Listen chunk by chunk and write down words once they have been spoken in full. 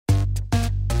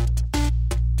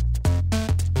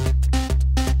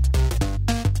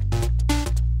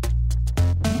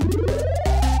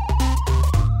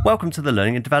Welcome to the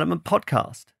Learning and Development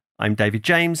Podcast. I'm David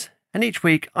James, and each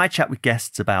week I chat with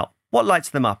guests about what lights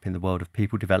them up in the world of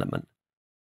people development.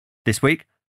 This week,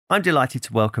 I'm delighted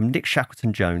to welcome Nick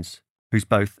Shackleton-Jones, who's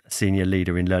both a senior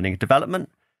leader in learning and development,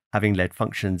 having led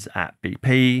functions at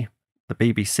BP, the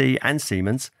BBC and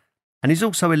Siemens, and he's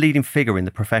also a leading figure in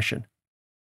the profession.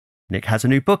 Nick has a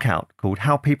new book out called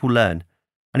How People Learn,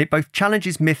 and it both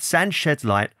challenges myths and sheds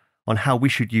light on how we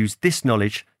should use this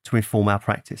knowledge to inform our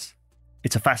practice.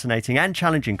 It's a fascinating and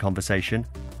challenging conversation,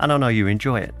 and I know you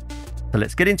enjoy it. So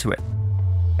let's get into it.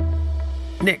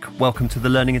 Nick, welcome to the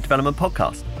Learning and Development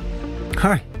Podcast.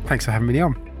 Hi, thanks for having me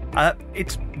on.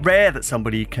 It's rare that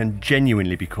somebody can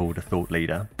genuinely be called a thought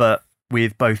leader, but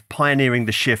with both pioneering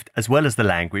the shift as well as the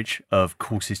language of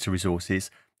courses to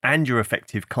resources and your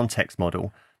effective context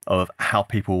model of how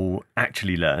people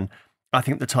actually learn, I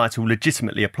think the title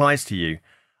legitimately applies to you.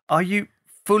 Are you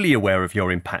fully aware of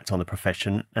your impact on the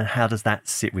profession, and how does that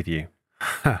sit with you?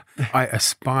 I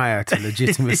aspire to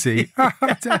legitimacy. I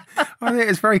think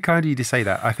it's very kind of you to say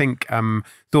that. I think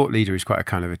thought leader is quite a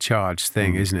kind of a charged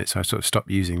thing, isn't it? So I sort of stopped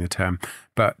using the term.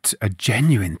 But a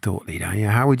genuine thought leader,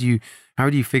 yeah, how would you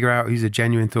figure out who's a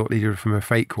genuine thought leader from a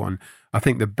fake one? I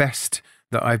think the best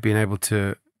that I've been able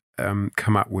to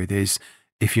come up with is,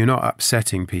 if you're not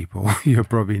upsetting people, you're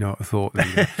probably not a thought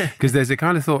leader. Because there's a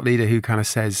kind of thought leader who kind of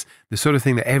says the sort of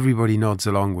thing that everybody nods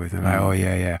along with. And like, oh,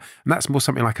 yeah. And that's more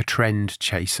something like a trend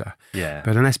chaser. Yeah.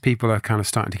 But unless people are kind of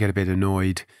starting to get a bit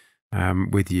annoyed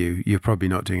with you, you're probably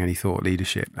not doing any thought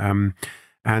leadership.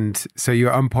 And so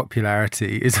your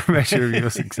unpopularity is a measure of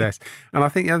your success. And I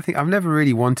think the other thing, I've never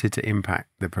really wanted to impact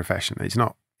the profession. It's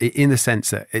not, in the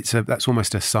sense that that's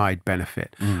almost a side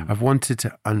benefit. I've wanted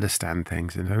to understand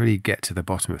things and really get to the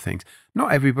bottom of things.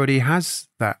 Not everybody has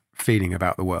that feeling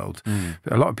about the world.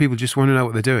 But a lot of people just want to know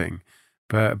what they're doing.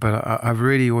 But I've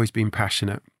really always been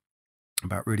passionate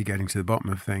about really getting to the bottom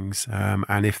of things.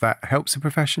 And if that helps the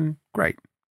profession, great.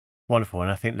 Wonderful. And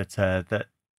I think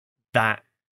that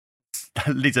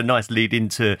leads a nice lead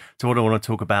into what I want to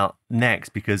talk about next,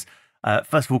 because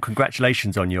first of all,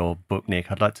 congratulations on your book,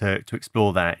 Nick. I'd like to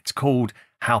explore that. It's called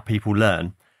How People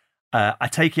Learn. I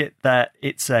take it that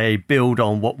it's a build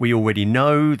on what we already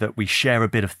know, that we share a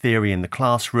bit of theory in the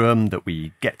classroom, that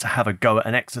we get to have a go at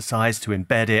an exercise to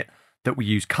embed it, that we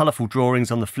use colourful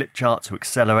drawings on the flip chart to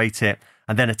accelerate it,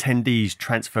 and then attendees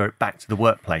transfer it back to the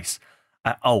workplace.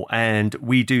 And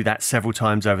we do that several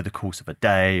times over the course of a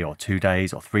day or 2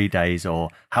 days or 3 days or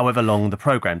however long the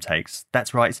programme takes.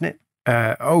 That's right, isn't it?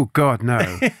 Oh God,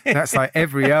 no! That's like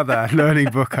every other learning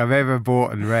book I've ever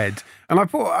bought and read, and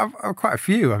I've quite a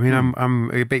few. I mean, I'm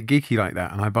a bit geeky like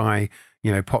that, and I buy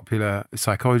popular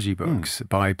psychology books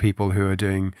by people who are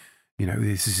doing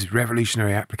this is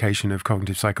revolutionary application of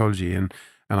cognitive psychology, and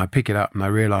I pick it up and I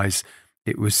realise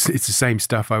it's the same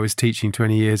stuff I was teaching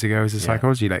 20 years ago as a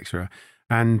psychology lecturer,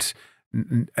 and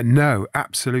no,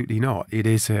 absolutely not. It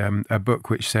is a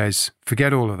book which says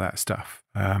forget all of that stuff.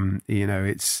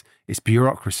 It's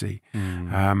bureaucracy.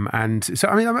 And so,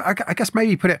 I mean, I guess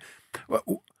maybe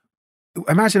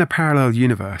imagine a parallel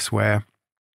universe where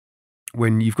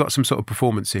when you've got some sort of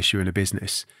performance issue in a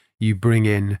business, you bring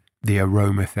in the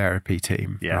aromatherapy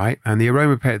team, right? And the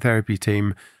aromatherapy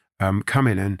team come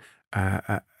in and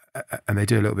they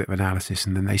do a little bit of analysis,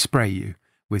 and then they spray you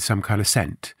with some kind of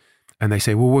scent. And they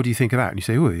say, well, what do you think of that? And you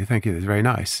say, oh, thank you, that's very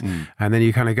nice. And then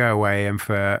you kind of go away, and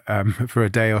for a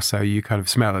day or so, you kind of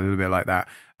smell a little bit like that.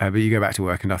 But you go back to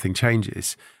work and nothing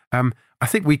changes. I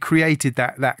think we created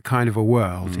that kind of a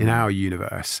world in our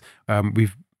universe.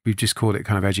 We've just called it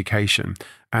kind of education.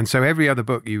 And so every other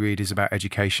book you read is about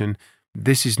education.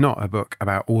 This is not a book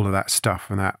about all of that stuff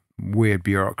and that weird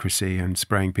bureaucracy and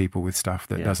spraying people with stuff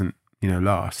that doesn't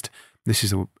last. This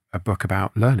is a book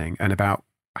about learning and about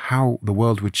how the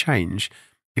world would change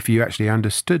if you actually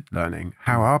understood learning,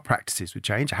 how our practices would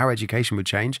change, how education would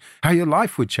change, how your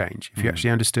life would change if you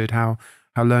actually understood how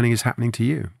learning is happening to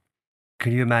you.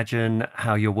 Can you imagine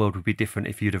how your world would be different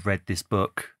if you'd have read this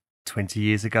book 20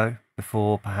 years ago,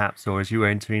 before perhaps, or as you were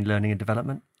entering learning and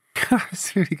development?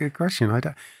 That's a really good question.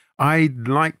 I'd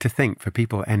like to think for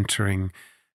people entering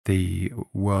the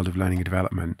world of learning and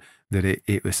development that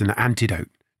it was an antidote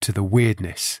to the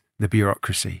weirdness, the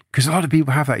bureaucracy. Because a lot of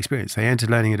people have that experience. They enter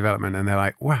learning and development and they're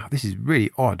like, wow, this is really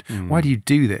odd. Why do you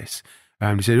do this?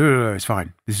 And they say, no, it's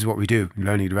fine. This is what we do in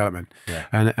learning and development. Yeah.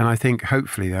 And I think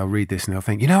hopefully they'll read this and they'll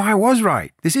think, I was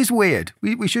right. This is weird.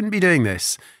 We shouldn't be doing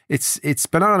this. It's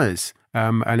bananas.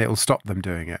 And it'll stop them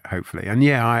doing it, hopefully. And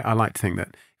I like to think that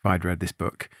if I'd read this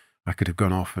book, I could have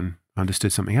gone off and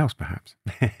understood something else, perhaps.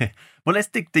 Well, let's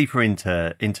dig deeper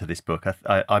into this book.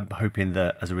 I'm hoping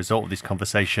that as a result of this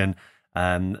conversation,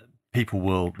 people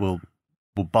will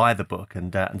buy the book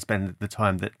and spend the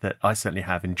time that I certainly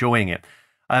have enjoying it.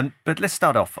 But let's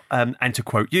start off, and to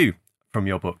quote you from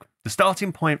your book, the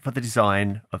starting point for the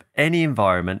design of any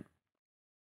environment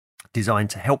designed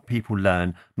to help people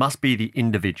learn must be the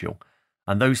individual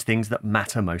and those things that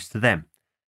matter most to them.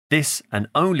 This and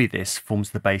only this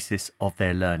forms the basis of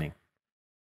their learning.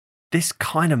 This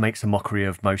kind of makes a mockery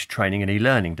of most training and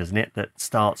e-learning, doesn't it? That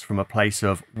starts from a place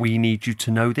of, we need you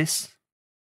to know this.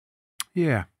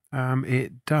 Yeah,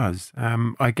 it does.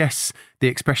 I guess the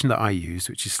expression that I use,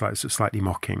 which is slightly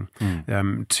mocking,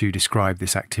 to describe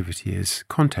this activity is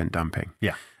content dumping.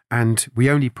 Yeah. And we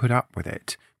only put up with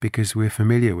it because we're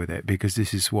familiar with it, because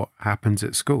this is what happens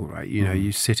at school, right? You know,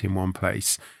 you sit in one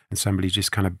place and somebody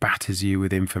just kind of batters you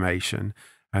with information,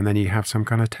 and then you have some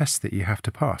kind of test that you have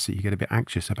to pass that you get a bit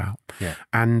anxious about. Yeah.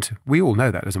 And we all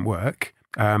know that doesn't work.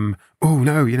 Oh,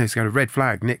 no, it's got a red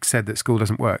flag. Nick said that school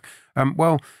doesn't work.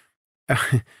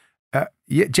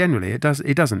 Yeah, generally it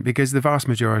doesn't, because the vast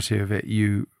majority of it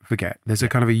you forget. There's a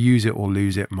kind of a use it or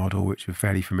lose it model, which we're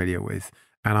fairly familiar with.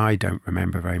 And I don't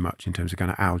remember very much in terms of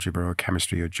kind of algebra or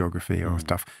chemistry or geography or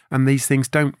stuff. And these things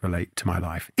don't relate to my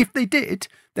life. If they did,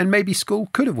 then maybe school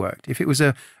could have worked. If it was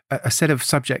a set of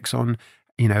subjects on,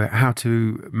 how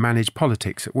to manage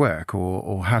politics at work,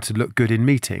 or how to look good in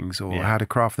meetings, or how to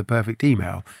craft the perfect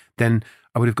email, then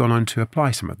I would have gone on to apply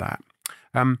some of that.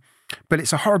 But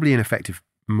it's a horribly ineffective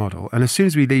model. And as soon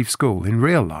as we leave school, in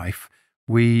real life,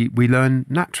 we learn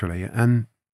naturally. And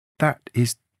that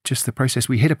is just the process.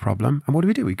 We hit a problem, and what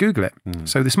do? We Google it.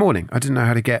 So this morning, I didn't know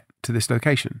how to get to this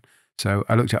location. So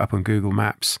I looked it up on Google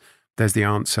Maps. There's the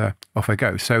answer. Off I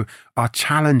go. So our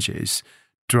challenges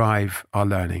drive our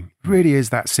learning. It really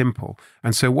is that simple.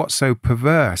 And so what's so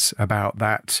perverse about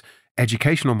that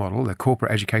educational model, the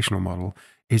corporate educational model,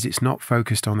 is it's not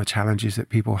focused on the challenges that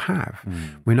people have.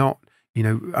 We're not,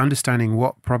 understanding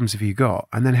what problems have you got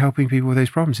and then helping people with those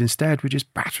problems. Instead, we're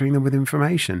just battering them with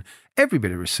information. Every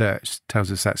bit of research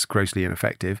tells us that's grossly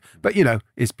ineffective. But,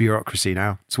 it's bureaucracy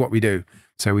now. It's what we do.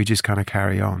 So we just kind of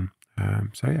carry on.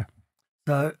 So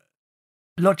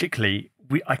logically,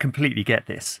 I completely get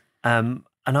this. And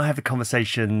I have the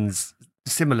conversations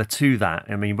similar to that.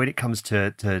 I mean, when it comes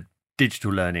to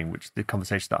digital learning, which is the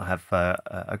conversation that I have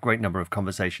a great number of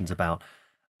conversations about,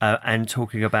 and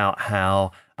talking about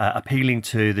how appealing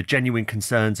to the genuine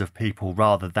concerns of people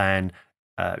rather than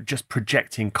just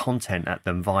projecting content at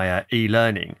them via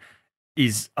e-learning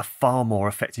is a far more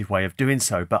effective way of doing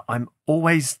so. But I'm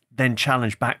always then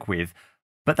challenged back with,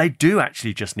 but they do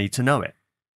actually just need to know it,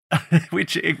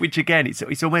 which again,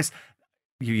 it's almost,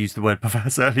 you used the word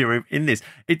perverse earlier in this.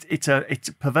 It's a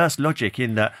perverse logic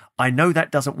in that I know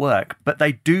that doesn't work, but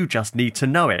they do just need to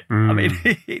know it. I mean,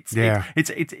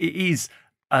 it is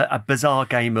a bizarre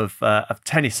game of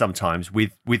tennis sometimes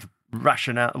with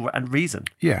rationale and reason.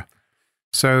 Yeah.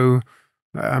 So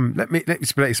let me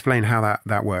explain how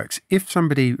that works. If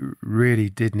somebody really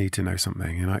did need to know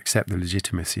something, and I accept the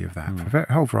legitimacy of that for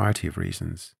a whole variety of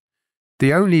reasons,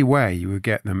 the only way you would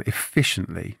get them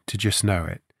efficiently to just know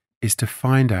it is to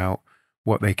find out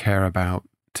what they care about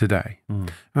today.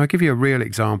 And I'll give you a real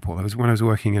example. When I was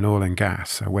working in oil and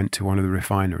gas, I went to one of the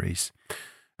refineries,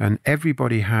 and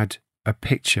everybody had a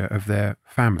picture of their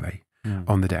family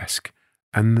on the desk.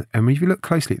 And if you look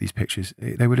closely at these pictures,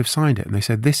 they would have signed it. And they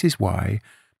said, this is why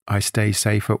I stay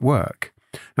safe at work.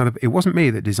 Now, it wasn't me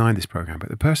that designed this program, but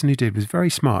the person who did was very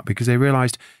smart, because they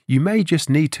realized you may just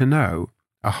need to know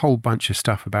a whole bunch of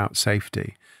stuff about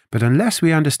safety. But unless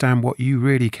we understand what you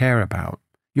really care about,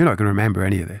 you're not going to remember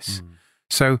any of this.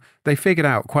 So they figured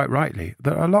out quite rightly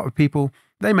that a lot of people,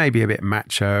 they may be a bit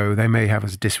macho, they may have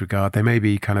a disregard, they may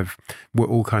be kind of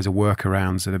all kinds of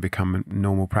workarounds that have become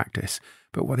normal practice.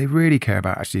 But what they really care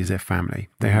about actually is their family.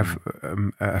 They have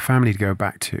a family to go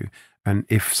back to. And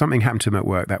if something happened to them at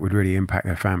work, that would really impact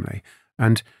their family.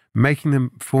 And making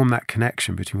them form that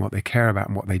connection between what they care about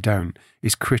and what they don't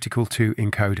is critical to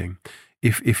encoding.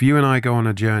 If you and I go on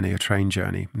a journey, a train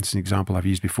journey, it's an example I've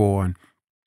used before,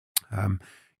 and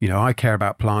I care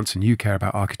about plants and you care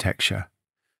about architecture,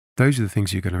 those are the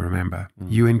things you're going to remember.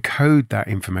 You encode that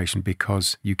information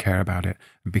because you care about it.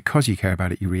 And because you care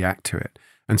about it, you react to it.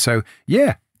 And so,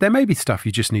 yeah, there may be stuff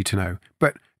you just need to know.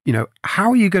 But,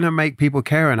 how are you going to make people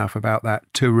care enough about that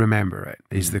to remember it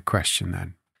is the question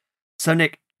then. So,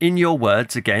 Nick, in your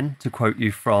words, again, to quote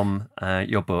you from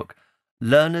your book,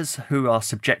 learners who are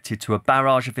subjected to a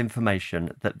barrage of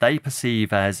information that they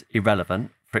perceive as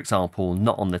irrelevant, for example,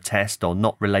 not on the test or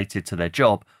not related to their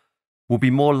job, will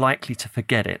be more likely to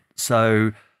forget it.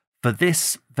 So for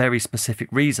this very specific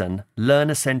reason,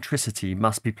 learner centricity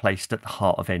must be placed at the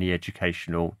heart of any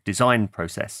educational design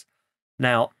process.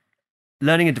 Now,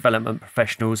 learning and development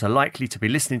professionals are likely to be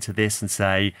listening to this and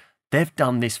say, they've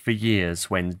done this for years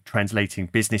when translating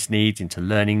business needs into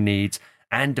learning needs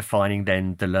and defining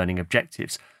then the learning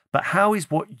objectives. But how is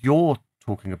what you're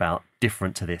talking about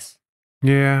different to this?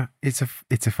 Yeah, it's a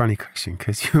funny question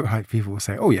because you're right. People will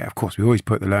say, "Oh yeah, of course, we always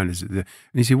put the learners at the." And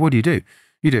you say, "What do?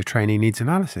 You do a training needs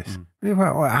analysis."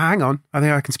 Well, hang on, I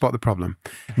think I can spot the problem.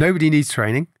 Nobody needs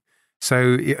training,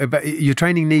 so but your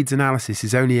training needs analysis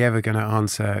is only ever going to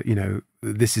answer.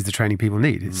 This is the training people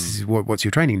need. It's what's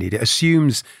your training need? It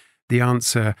assumes the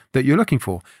answer that you're looking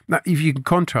for. Now, if you can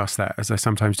contrast that, as I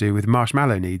sometimes do, with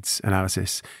marshmallow needs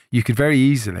analysis, you could very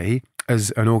easily,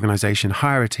 as an organization,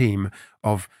 hire a team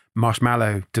of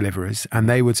marshmallow deliverers, and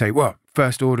they would say, well,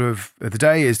 first order of the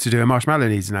day is to do a marshmallow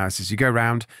needs analysis. You go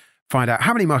around, find out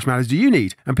how many marshmallows do you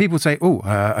need? And people say,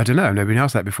 I don't know. Nobody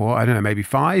asked that before. I don't know, maybe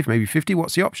 5, maybe 50.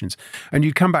 What's the options? And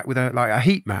you'd come back with a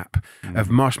heat map of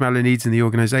marshmallow needs in the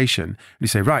organization. And you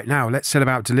say, right, now let's set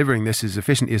about delivering this as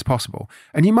efficiently as possible.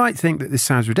 And you might think that this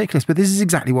sounds ridiculous, but this is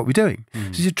exactly what we're doing. So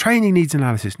it's a training needs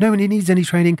analysis. Nobody needs any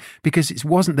training because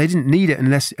they didn't need it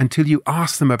until you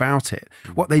asked them about it.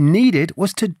 What they needed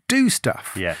was to do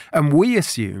stuff. Yeah. And we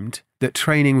assumed that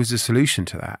training was a solution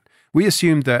to that. We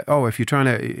assumed that, if you're trying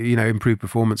to, improve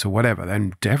performance or whatever,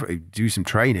 then definitely do some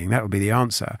training. That'll be the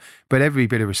answer. But every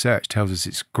bit of research tells us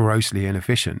it's grossly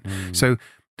inefficient. So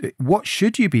what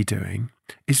should you be doing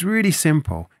is really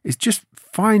simple. It's just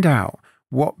find out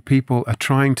what people are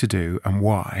trying to do and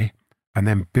why, and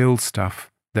then build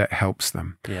stuff that helps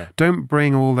them. Yeah. Don't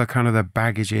bring all the kind of the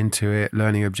baggage into it,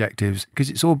 learning objectives, because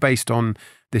it's all based on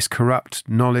this corrupt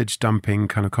knowledge dumping,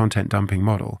 kind of content dumping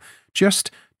model.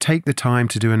 Just take the time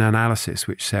to do an analysis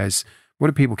which says, what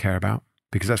do people care about?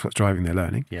 Because that's what's driving their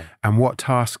learning. Yeah. And what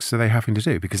tasks are they having to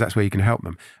do? Because that's where you can help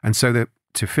them. And so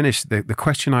to finish, the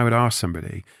question I would ask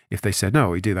somebody, if they said, no,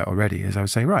 we do that already, is I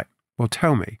would say, right, well,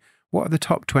 tell me, what are the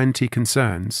top 20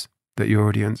 concerns that your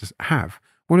audience have?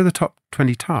 What are the top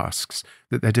 20 tasks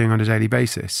that they're doing on a daily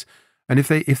basis? And if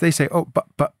they say,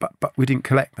 but we didn't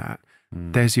collect that,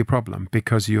 there's your problem,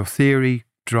 because your theory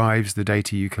drives the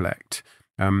data you collect.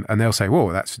 And they'll say,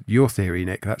 whoa, that's your theory,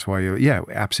 Nick. That's why yeah,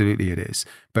 absolutely it is.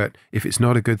 But if it's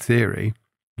not a good theory,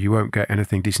 you won't get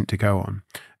anything decent to go on.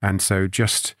 And so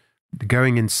just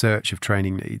going in search of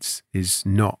training needs is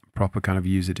not proper kind of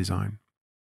user design.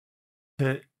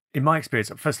 In my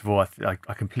experience, first of all,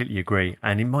 I completely agree.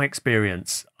 And in my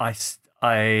experience, I'm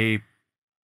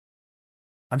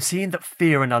seeing that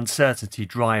fear and uncertainty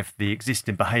drive the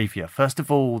existing behavior. First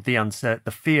of all, the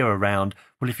fear around,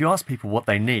 well, if you ask people what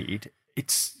they need,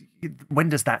 when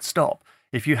does that stop?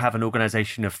 If you have an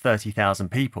organization of 30,000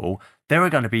 people, there are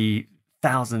going to be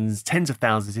thousands, tens of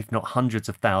thousands, if not hundreds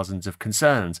of thousands of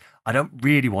concerns. I don't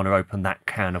really want to open that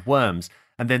can of worms.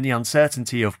 And then the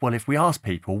uncertainty of, well, if we ask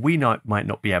people, we might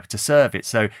not be able to serve it.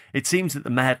 So it seems that the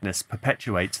madness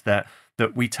perpetuates that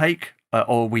we take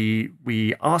or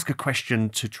we ask a question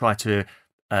to try to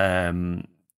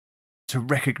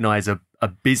recognize a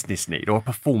business need or a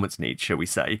performance need, shall we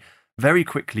say. Very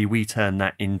quickly, we turn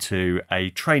that into a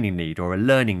training need or a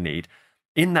learning need.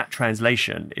 In that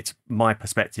translation, it's my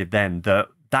perspective then that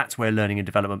that's where learning and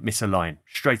development misalign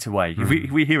straight away.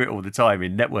 We hear it all the time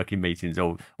in networking meetings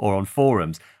or on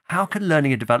forums. How can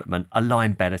learning and development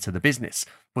align better to the business?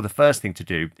 Well, the first thing to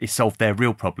do is solve their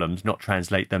real problems, not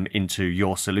translate them into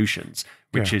your solutions,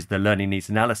 which is the learning needs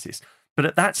analysis. But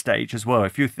at that stage as well,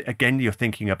 if you're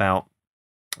thinking about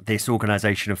this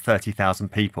organization of 30,000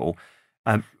 people,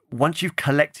 once you've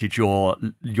collected your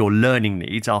learning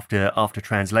needs after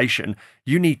translation,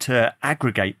 you need to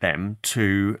aggregate them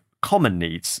to common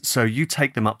needs. So you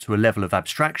take them up to a level of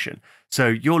abstraction. So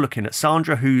you're looking at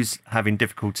Sandra, who's having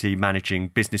difficulty managing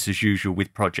business as usual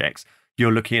with projects.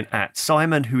 You're looking at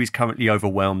Simon, who is currently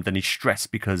overwhelmed and is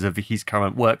stressed because of his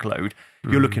current workload.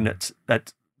 You're looking at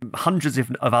hundreds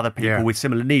of other people with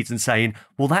similar needs and saying,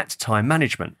 well, that's time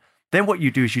management. Then what you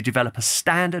do is you develop a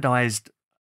standardized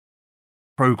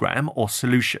program or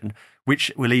solution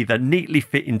which will either neatly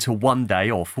fit into 1 day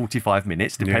or 45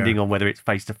 minutes, depending on whether it's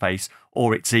face-to-face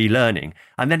or it's e-learning.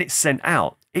 And then it's sent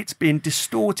out. It's been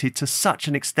distorted to such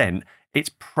an extent,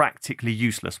 it's practically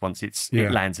useless once it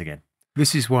lands again.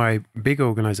 This is why big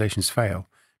organizations fail,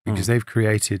 because they've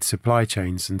created supply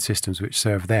chains and systems which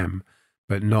serve them,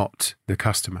 but not the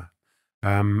customer.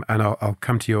 And I'll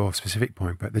come to your specific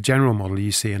point, but the general model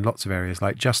you see in lots of areas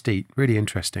like Just Eat, really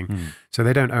interesting. So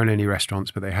they don't own any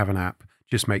restaurants, but they have an app,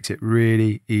 just makes it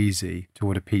really easy to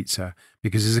order pizza,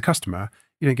 because as a customer,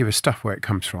 you don't give a stuff where it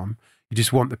comes from. You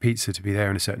just want the pizza to be there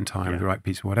in a certain time, the right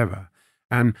pizza, whatever.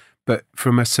 But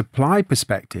from a supply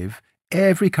perspective,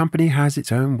 every company has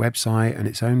its own website and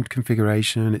its own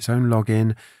configuration, its own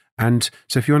login. And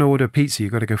so if you want to order pizza,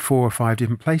 you've got to go 4 or 5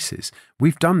 different places.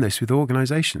 We've done this with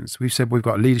organizations. We've said we've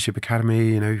got a leadership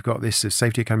academy, we've got this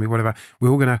safety academy, whatever. We're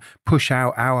all going to push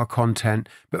out our content.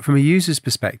 But from a user's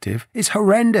perspective, it's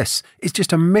horrendous. It's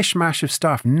just a mishmash of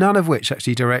stuff, none of which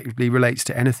actually directly relates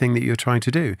to anything that you're trying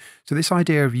to do. So this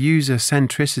idea of user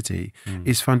centricity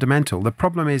is fundamental. The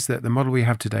problem is that the model we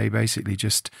have today basically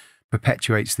just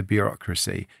perpetuates the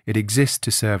bureaucracy. It exists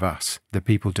to serve us, the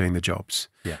people doing the jobs,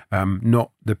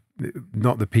 not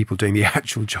the people doing the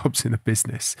actual jobs in the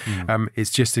business.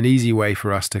 It's just an easy way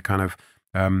for us to kind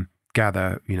of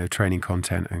gather, training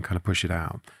content and kind of push it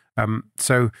out.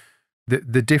 So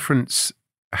the difference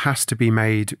has to be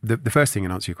made. The first thing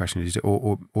in answer to your question is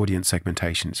audience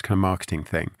segmentation. It's a kind of marketing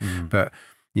thing, but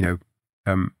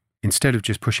instead of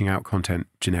just pushing out content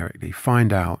generically,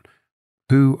 find out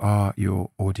who are your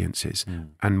audiences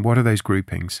and what are those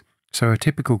groupings? So a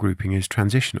typical grouping is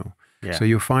transitional. Yeah. So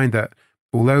you'll find that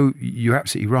although you're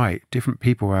absolutely right, different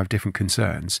people have different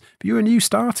concerns, but you're a new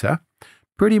starter,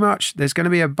 pretty much there's going to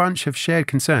be a bunch of shared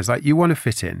concerns. Like you want to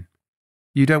fit in.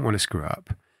 You don't want to screw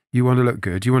up. You want to look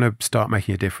good. You want to start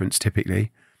making a difference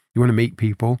typically. You want to meet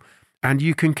people. And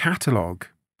you can catalogue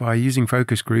by using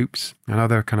focus groups and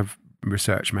other kind of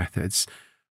research methods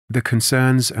the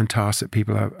concerns and tasks that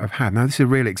people have had. Now, this is a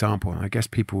real example, and I guess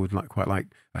people would quite like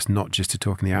us not just to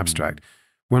talk in the abstract.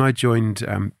 When I joined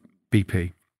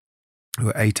BP, there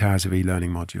were 8 hours of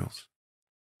e-learning modules,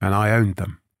 and I owned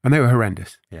them, and they were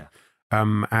horrendous. Yeah.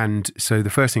 And so the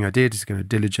first thing I did is kind of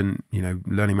diligent,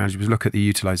 learning manager was look at the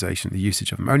utilization, the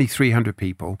usage of them. Only 300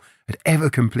 people had ever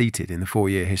completed in the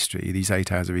 4-year history these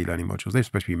 8 hours of e-learning modules. They're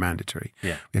supposed to be mandatory.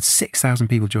 Yeah. We had 6,000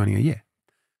 people joining a year.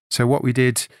 So what we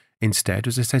did instead,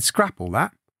 as I said, scrap all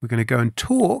that. We're going to go and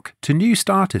talk to new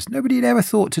starters. Nobody had ever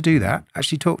thought to do that.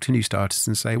 Actually talk to new starters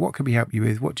and say, what can we help you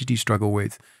with? What did you struggle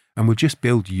with? And we'll just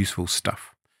build useful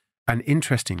stuff. And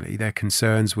interestingly, their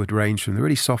concerns would range from the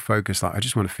really soft focus, like, I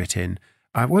just want to fit in.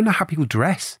 I want to know how people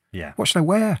dress. Yeah. What should I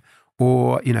wear?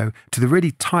 Or, to the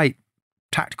really tight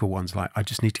tactical ones, like, I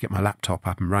just need to get my laptop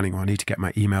up and running, or I need to get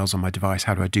my emails on my device.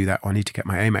 How do I do that? Or I need to get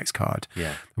my Amex card.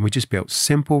 Yeah. And we just built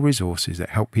simple resources that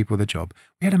help people with the job.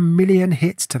 We had 1 million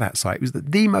hits to that site. It was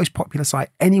the most popular site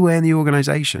anywhere in the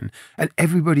organization. And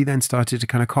everybody then started to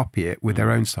kind of copy it with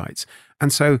their own sites.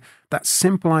 And so that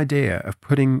simple idea of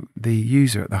putting the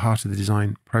user at the heart of the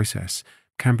design process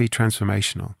can be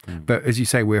transformational. But as you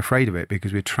say, we're afraid of it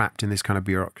because we're trapped in this kind of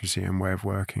bureaucracy and way of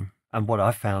working. And what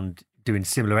I've found doing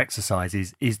similar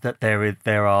exercises is that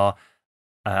there are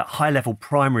high-level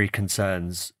primary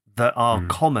concerns that are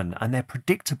common, and they're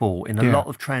predictable in a lot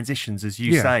of transitions, as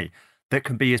you say, that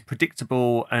can be as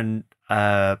predictable and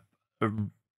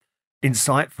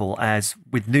insightful as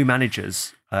with new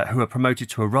managers who are promoted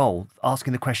to a role,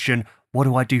 asking the question, what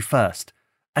do I do first?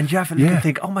 And you have to look and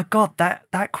think, oh my God,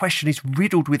 that question is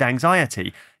riddled with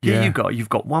anxiety. Here you've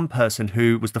got one person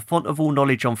who was the font of all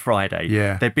knowledge on Friday.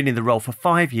 Yeah. They've been in the role for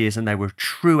 5 years and they were a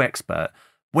true expert.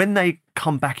 When they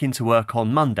come back into work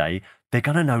on Monday, they're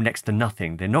going to know next to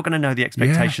nothing. They're not going to know the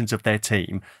expectations of their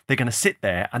team. They're going to sit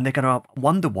there and they're going to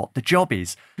wonder what the job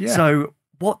is. Yeah. So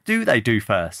what do they do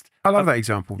first? I love that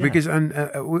example because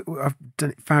I've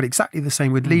found exactly the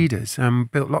same with leaders.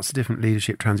 Built lots of different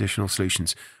leadership transitional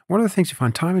solutions. One of the things you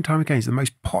find time and time again is the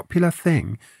most popular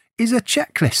thing is a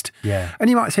checklist. Yeah.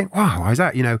 And you might think, wow, why is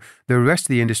that? The rest of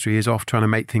the industry is off trying to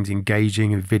make things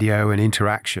engaging and video and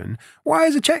interaction. Why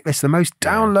is a checklist the most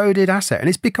downloaded asset? And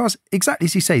it's because, exactly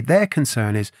as you say, their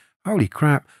concern is, holy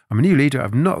crap, I'm a new leader.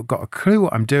 I've not got a clue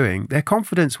what I'm doing. Their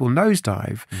confidence will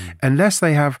nosedive unless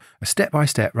they have a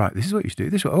step-by-step, right, this is what you should do.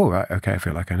 This is what, oh, right, okay, I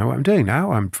feel like I know what I'm doing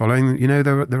now. I'm following,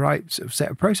 the right sort of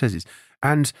set of processes.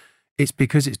 And it's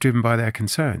because it's driven by their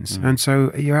concerns. And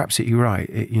so you're absolutely right.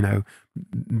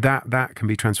 That can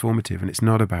be transformative, and it's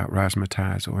not about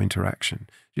razzmatazz or interaction,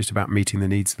 just about meeting the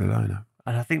needs of the learner.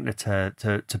 And I think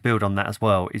that to build on that as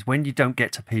well is when you don't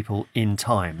get to people in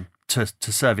time to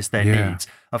service their needs,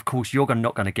 of course, you're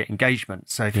not going to get engagement.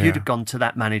 So if you'd have gone to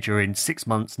that manager in 6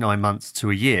 months, 9 months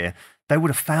to a year, they would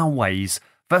have found ways.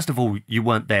 First of all, you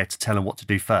weren't there to tell them what to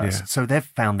do first. Yeah. So they've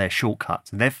found their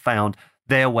shortcuts and they've found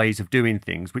their ways of doing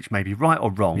things, which may be right or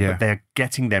wrong, but they're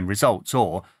getting them results,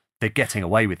 or they're getting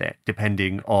away with it,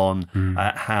 depending on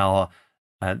how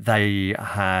they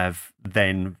have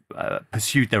then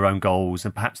pursued their own goals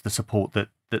and perhaps the support that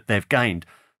they've gained.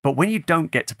 But when you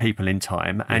don't get to people in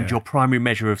time and your primary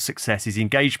measure of success is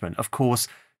engagement, of course,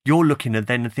 you're looking and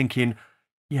then thinking,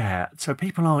 so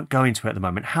people aren't going to it at the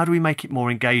moment. How do we make it more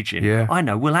engaging? Yeah. I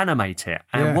know, we'll animate it.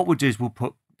 And what we'll do is we'll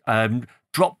put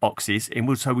drop boxes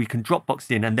in, so we can drop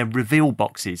boxes in and then reveal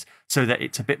boxes so that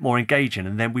it's a bit more engaging,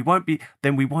 and then we'll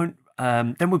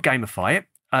gamify it.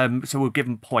 So we'll give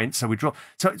them points. So we draw.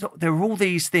 So there are all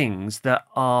these things that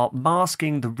are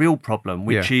masking the real problem,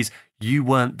 which is you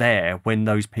weren't there when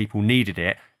those people needed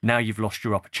it. Now you've lost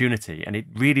your opportunity, and it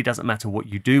really doesn't matter what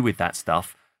you do with that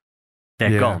stuff.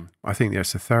 They're gone. I think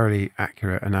that's a thoroughly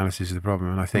accurate analysis of the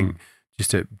problem, and I think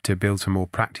just to build some more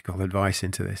practical advice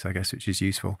into this, I guess, which is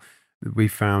useful. We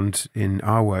found in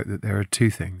our work that there are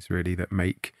two things really that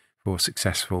make for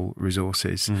successful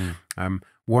resources.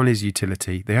 One is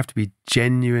utility. They have to be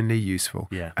genuinely useful.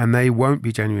 And they won't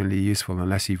be genuinely useful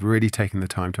unless you've really taken the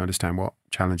time to understand what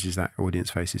challenges that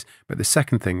audience faces. But the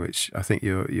second thing, which I think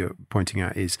you're pointing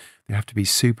at, is they have to be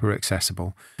super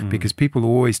accessible, because people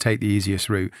always take the easiest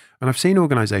route. And I've seen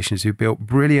organizations who built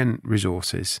brilliant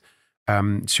resources,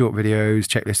 short videos,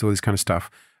 checklists, all this kind of stuff.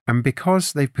 And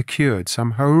because they've procured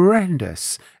some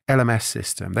horrendous LMS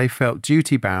system, they felt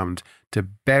duty-bound to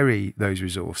bury those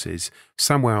resources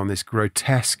somewhere on this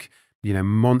grotesque,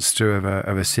 monster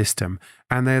of a system.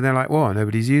 And they're like, well,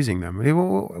 nobody's using them.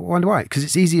 Well, wonder why? Because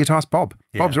it's easier to ask Bob.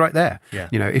 Bob's right there.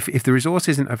 If the resource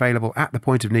isn't available at the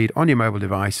point of need on your mobile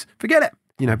device, forget it.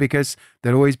 Because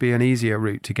there'll always be an easier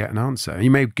route to get an answer. You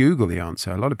may Google the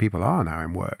answer. A lot of people are now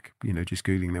in work, just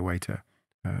Googling their way to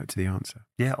the answer.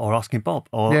 Or asking Bob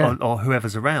or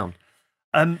whoever's around.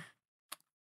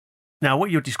 Now,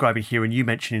 what you're describing here, and you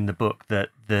mentioned in the book that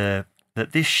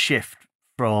this shift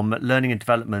from learning and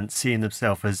development, seeing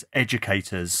themselves as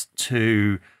educators,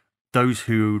 to those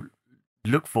who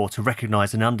look to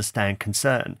recognise and understand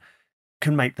concern,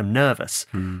 can make them nervous.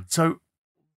 So,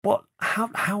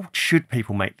 how should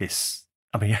people make this?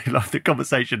 I mean,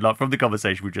 from the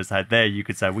conversation we just had there, you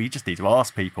could say, well, you just need to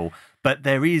ask people. But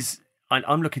there is.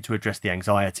 I'm looking to address the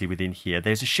anxiety within here.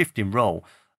 There's a shift in role.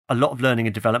 A lot of learning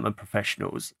and development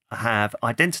professionals have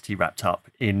identity wrapped up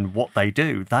in what they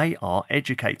do. They are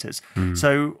educators.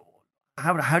 So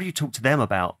how do you talk to them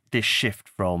about this shift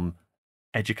from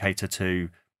educator to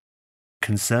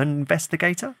concern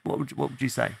investigator? What would you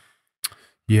say?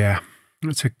 Yeah,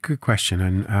 that's a good question.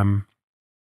 And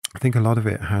I think a lot of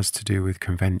it has to do with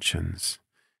conventions.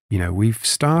 We've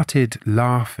started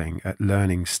laughing at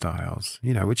learning styles,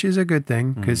 which is a good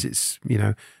thing because it's,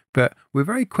 but we're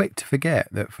very quick to forget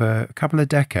that for a couple of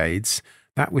decades,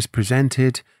 that was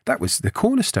the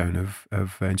cornerstone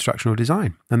of instructional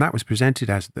design. And that was presented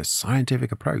as the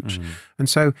scientific approach. And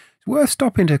so it's worth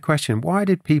stopping to question, why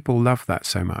did people love that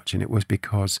so much? And it was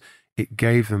because it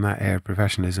gave them that air of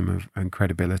professionalism and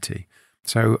credibility.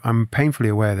 So I'm painfully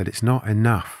aware that it's not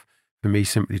enough for me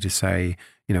simply to say,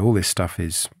 all this stuff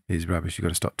is rubbish, you've got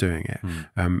to stop doing it.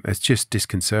 It's just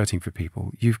disconcerting for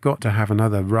people. You've got to have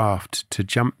another raft to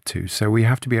jump to. So we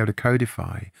have to be able to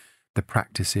codify the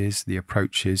practices, the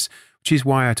approaches, which is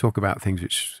why I talk about things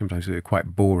which sometimes are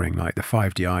quite boring, like the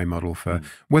 5DI model for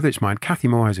whether it's mine. Kathy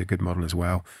Moore has a good model as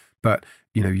well. But,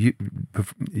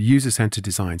 user-centered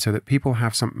design so that people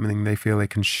have something they feel they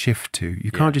can shift to. You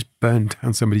can't just burn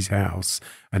down somebody's house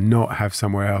and not have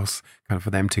somewhere else kind of for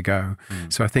them to go.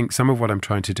 So I think some of what I'm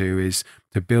trying to do is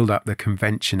to build up the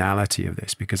conventionality of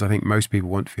this, because I think most people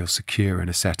want to feel secure in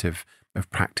a set of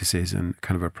practices and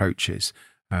kind of approaches,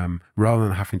 rather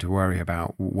than having to worry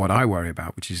about what I worry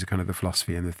about, which is kind of the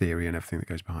philosophy and the theory and everything that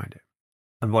goes behind it.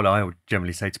 And what I would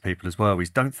generally say to people as well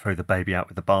is don't throw the baby out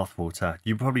with the bathwater.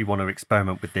 You probably want to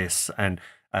experiment with this and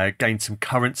gain some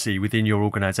currency within your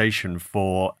organisation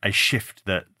for a shift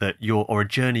that or a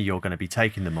journey you're going to be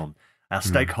taking them on. Our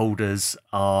stakeholders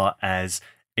are as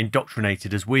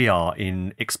indoctrinated as we are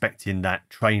in expecting that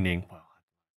training. Well,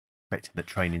 expecting that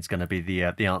training is going to be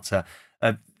the answer.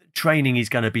 Training is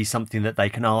going to be something that they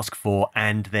can ask for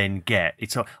and then get.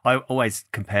 I always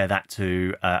compare that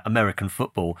to American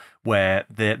football, where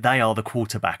they are the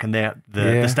quarterback and they're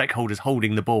the stakeholders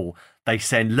holding the ball. They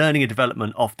send learning and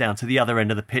development off down to the other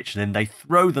end of the pitch, and then they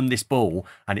throw them this ball,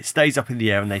 and it stays up in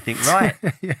the air, and they think, right,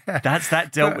 that's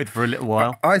that dealt with for a little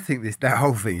while. I think that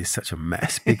whole thing is such a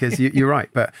mess, because you're right.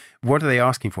 But what are they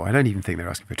asking for? I don't even think they're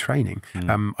asking for training.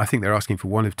 I think they're asking for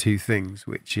one of two things,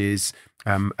 which is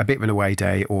a bit of an away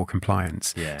day or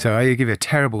compliance. So I'll give you a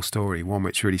terrible story, one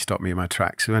which really stopped me in my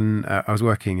tracks. When I was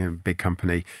working in a big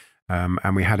company,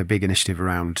 and we had a big initiative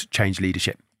around change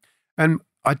leadership. And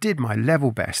I did my level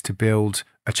best to build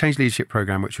a change leadership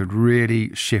program which would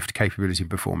really shift capability and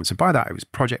performance. And by that, it was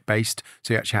project-based.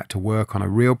 So you actually had to work on a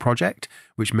real project,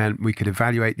 which meant we could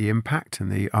evaluate the impact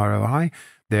and the ROI.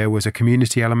 There was a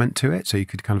community element to it, so you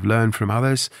could kind of learn from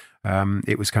others.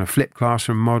 It was kind of flipped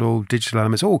classroom model, digital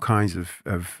elements, all kinds of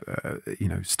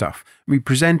stuff. We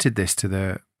presented this to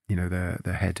the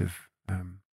head of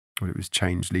it was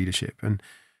change leadership. And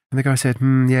the guy said,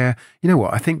 yeah, you know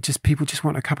what? I think people just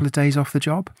want a couple of days off the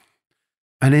job.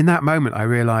 And in that moment, I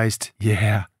realized,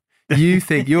 yeah, you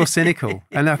think you're cynical.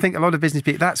 And I think a lot of business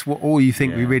people, that's what all you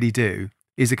think we really do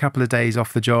is a couple of days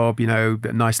off the job,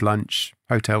 a nice lunch,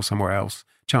 hotel somewhere else,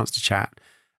 chance to chat.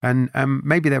 And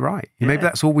maybe they're right. Maybe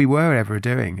that's all we were ever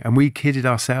doing. And we kidded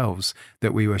ourselves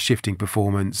that we were shifting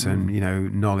performance and,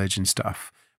 knowledge and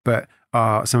stuff. But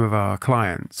some of our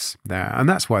clients there, and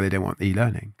that's why they don't want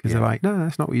e-learning, because they're like, no,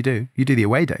 that's not what you do. You do the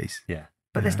away days. Yeah.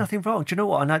 But there's nothing wrong. Do you know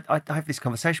what? And I have this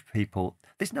conversation with people.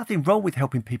 There's nothing wrong with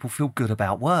helping people feel good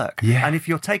about work. Yeah. And if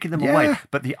you're taking them away,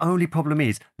 but the only problem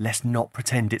is, let's not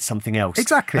pretend it's something else.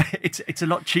 Exactly. It's a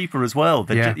lot cheaper as well.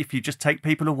 If you just take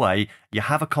people away, you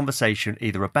have a conversation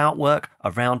either about work,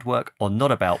 around work, or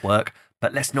not about work.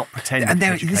 But let's not pretend. And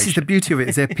this is the beauty of it.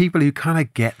 Is there people who kind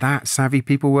of get that, savvy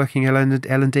people working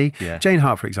L&D. Yeah. Jane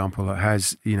Hart, for example,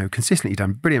 has consistently done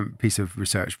a brilliant piece of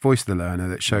research, Voice of the Learner,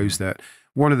 that shows that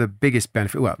one of the biggest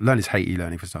benefits, well, learners hate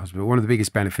e-learning for starters, but one of the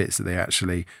biggest benefits that they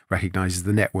actually recognise is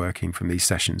the networking from these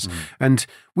sessions. And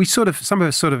some of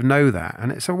us sort of know that.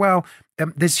 And so,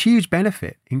 there's huge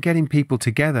benefit in getting people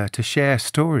together to share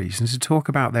stories and to talk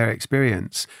about their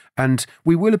experience. And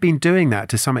we will have been doing that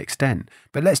to some extent,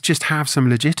 but let's just have some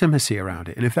legitimacy around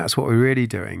it. And if that's what we're really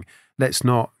doing, let's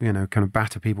not, kind of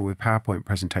batter people with PowerPoint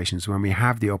presentations when we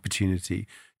have the opportunity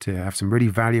to have some really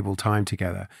valuable time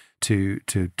together to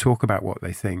talk about what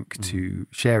they think, to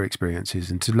share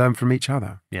experiences and to learn from each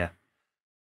other. Yeah.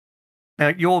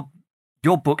 Now,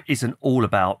 your book isn't all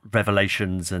about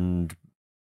revelations and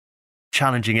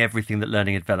challenging everything that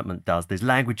learning and development does. There's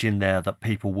language in there that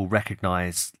people will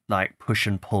recognize, like push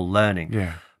and pull learning.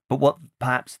 Yeah. But what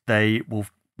perhaps they will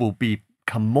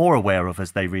become more aware of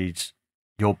as they read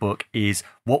your book is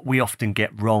what we often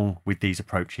get wrong with these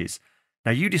approaches.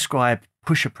 Now, you describe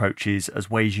push approaches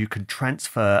as ways you can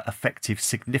transfer effective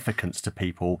significance to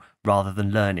people rather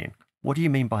than learning. What do you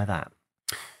mean by that?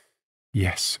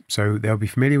 Yes. So they'll be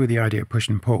familiar with the idea of push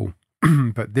and pull,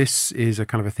 but this is a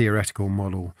kind of a theoretical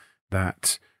model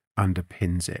that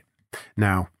underpins it.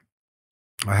 Now,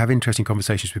 I have interesting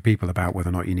conversations with people about whether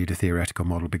or not you need a theoretical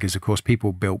model, because, of course,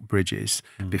 people built bridges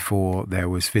before there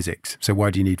was physics. So why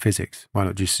do you need physics? Why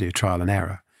not just do trial and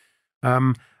error?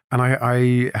 And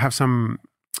I have some,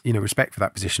 respect for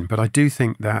that position, but I do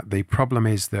think that the problem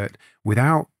is that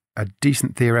without a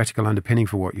decent theoretical underpinning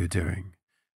for what you're doing,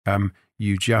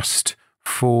 you just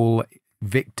fall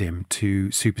victim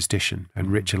to superstition and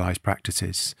ritualized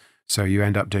practices. So you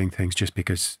end up doing things just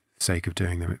because the sake of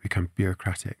doing them. It becomes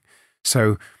bureaucratic.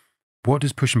 So what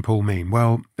does push and pull mean?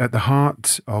 Well, at the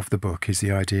heart of the book is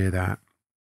the idea that,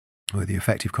 or the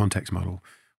effective context model,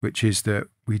 which is that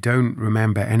we don't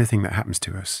remember anything that happens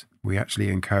to us. We actually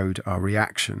encode our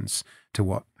reactions to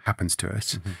what happens to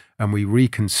us, and we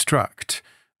reconstruct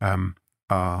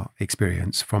our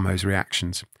experience from those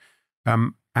reactions.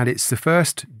 And it's the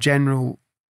first general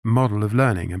model of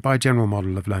learning. And by general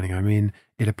model of learning, I mean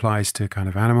it applies to kind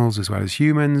of animals as well as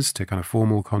humans, to kind of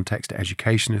formal context, to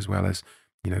education, as well as,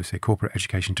 say corporate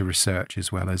education, to research,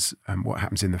 as well as what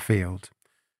happens in the field.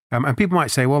 And people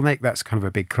might say, well, Nick, that's kind of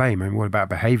a big claim. I mean, what about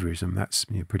behaviorism? That's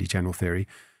pretty general theory.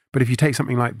 But if you take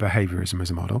something like behaviorism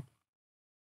as a model,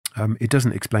 it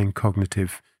doesn't explain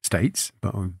cognitive states,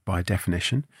 but by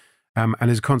definition. And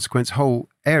as a consequence, whole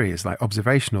areas like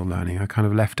observational learning are kind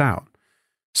of left out.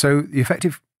 So the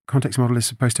effective context model is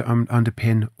supposed to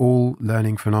underpin all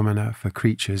learning phenomena for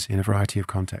creatures in a variety of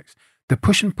contexts. The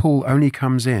push and pull only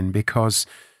comes in because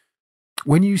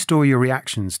when you store your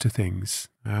reactions to things,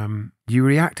 you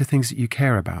react to things that you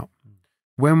care about.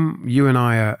 When you and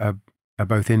I are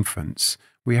both infants,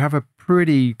 we have a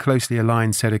pretty closely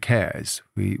aligned set of cares.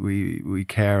 We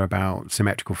care about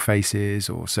symmetrical faces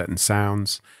or certain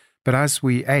sounds. But as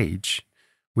we age,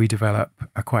 we develop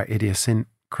a quite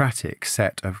idiosyncratic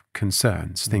set of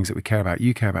concerns, things that we care about.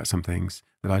 You care about some things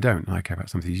that I don't. I care about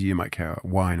some things you might care about,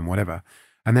 wine and whatever.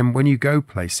 And then when you go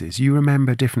places, you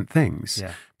remember different things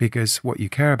because what you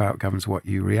care about governs what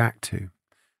you react to.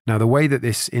 Now, the way that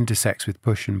this intersects with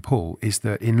push and pull is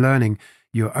that in learning,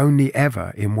 you're only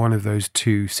ever in one of those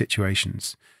two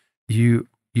situations. You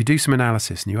do some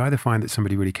analysis and you either find that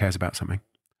somebody really cares about something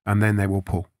and then they will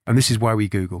pull. And this is why we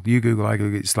Google. You Google, I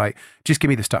Google. It's like, just give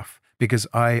me the stuff because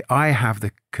I have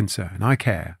the concern. I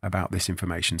care about this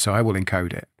information, so I will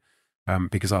encode it.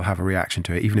 Because I'll have a reaction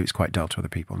to it, even if it's quite dull to other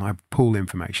people, and I pull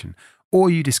information. Or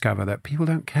you discover that people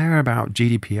don't care about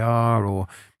GDPR or,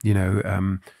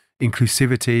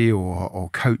 inclusivity or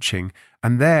coaching.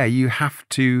 And there you have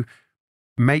to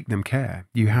make them care.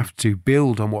 You have to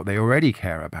build on what they already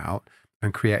care about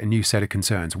and create a new set of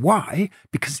concerns. Why?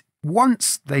 Because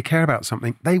once they care about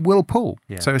something, they will pull.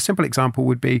 Yeah. So a simple example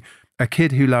would be a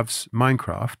kid who loves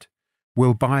Minecraft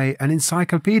will buy an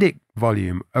encyclopedic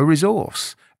volume, a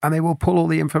resource, and they will pull all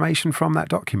the information from that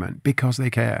document because they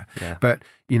care. Yeah. But,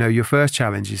 your first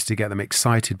challenge is to get them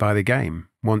excited by the game.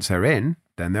 Once they're in,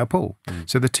 then they'll pull.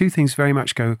 So the two things very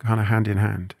much go kind of hand in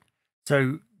hand.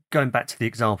 So going back to the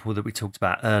example that we talked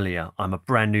about earlier, I'm a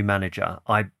brand new manager.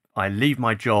 I leave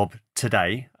my job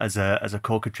today as a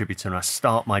core contributor, and I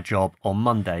start my job on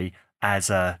Monday as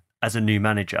a new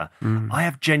manager. I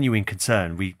have genuine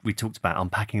concern. We talked about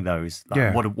unpacking those.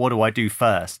 Like, what do I do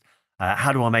first?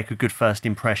 How do I make a good first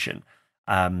impression?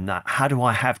 How do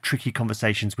I have tricky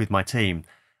conversations with my team?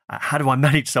 How do I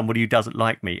manage somebody who doesn't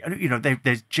like me?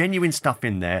 There's genuine stuff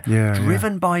in there,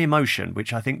 driven by emotion,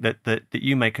 which I think that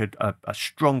you make a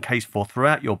strong case for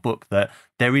throughout your book, that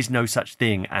there is no such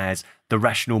thing as the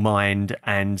rational mind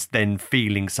and then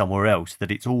feeling somewhere else,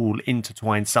 that it's all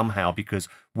intertwined somehow because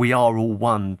we are all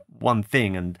one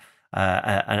thing, and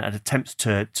attempts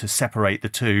to separate the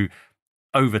two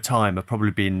over time have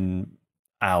probably been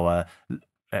our,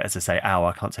 as I say,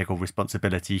 I can't take all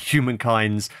responsibility,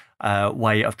 humankind's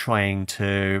way of trying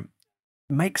to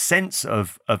make sense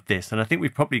of this. And I think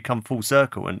we've probably come full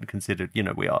circle and considered,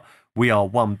 we are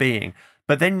one being.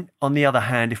 But then on the other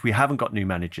hand, if we haven't got new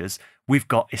managers, we've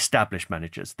got established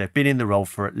managers. They've been in the role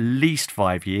for at least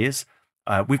 5 years.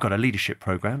 We've got a leadership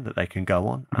program that they can go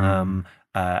on.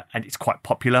 And it's quite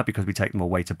popular because we take them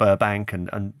away to Burbank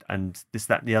and this,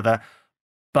 that, and the other.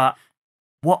 But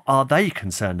what are they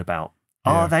concerned about?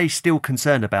 Are they still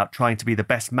concerned about trying to be the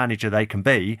best manager they can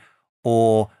be,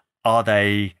 or are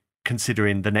they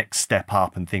considering the next step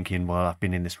up and thinking, well, I've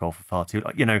been in this role for far too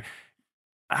long?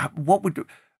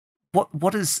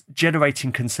 What does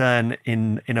generating concern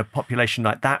in a population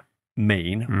like that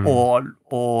mean?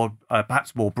 Or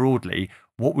perhaps more broadly,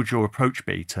 what would your approach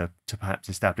be to perhaps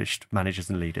established managers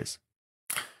and leaders?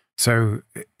 So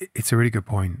it's a really good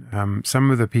point. Some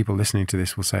of the people listening to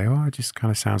this will say, it just kind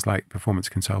of sounds like performance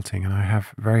consulting. And I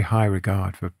have very high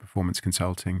regard for performance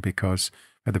consulting because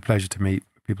I had the pleasure to meet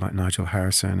people like Nigel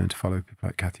Harrison and to follow people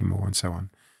like Kathy Moore and so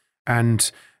on.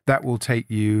 And that will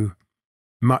take you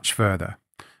much further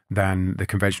than the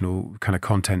conventional kind of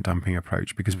content dumping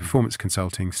approach, because performance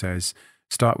consulting says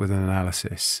start with an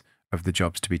analysis of the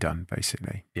jobs to be done,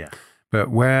 basically. Yeah. But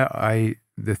where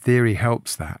the theory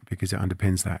helps that, because it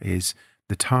underpins that, is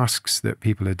the tasks that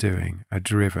people are doing are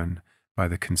driven by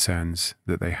the concerns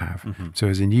that they have. So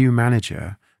as a new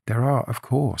manager, there are, of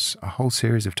course, a whole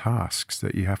series of tasks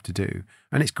that you have to do.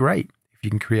 And it's great if you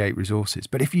can create resources.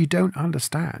 But if you don't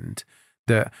understand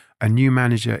that a new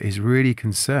manager is really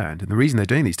concerned, and the reason they're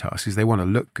doing these tasks is they want to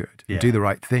look good and do the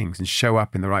right things and show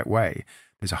up in the right way,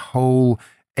 there's a whole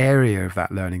area of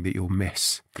that learning that you'll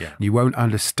miss. You won't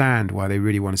understand why they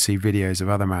really want to see videos of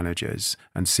other managers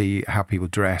and see how people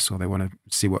dress, or they want to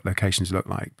see what locations look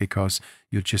like, because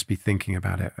you'll just be thinking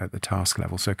about it at the task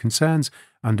level. So concerns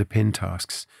underpin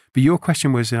tasks. But your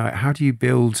question was, how do you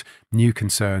build new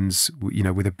concerns,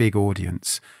 with a big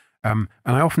audience? And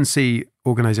I often see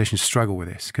organizations struggle with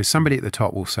this, because somebody at the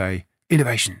top will say,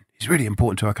 innovation is really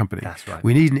important to our company. That's right.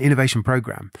 We need an innovation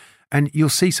program. And you'll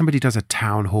see somebody does a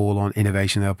town hall on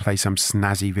innovation. They'll play some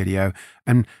snazzy video.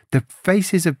 And the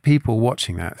faces of people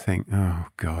watching that think, oh,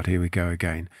 God, here we go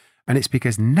again. And it's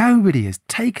because nobody has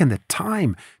taken the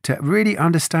time to really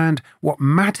understand what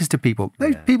matters to people.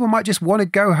 Those people might just want to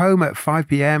go home at 5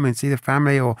 p.m. and see the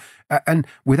family. And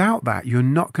without that, you're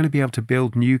not going to be able to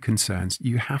build new concerns.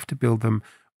 You have to build them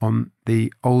on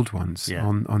the old ones,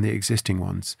 on the existing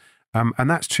ones. And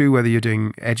that's true whether you're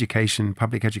doing education,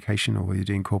 public education, or whether you're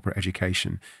doing corporate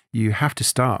education. You have to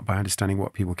start by understanding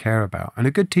what people care about. And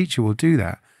a good teacher will do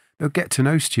that. They'll get to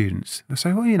know students. They'll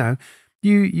say, well,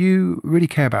 you really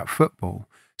care about football.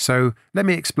 So let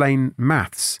me explain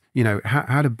maths,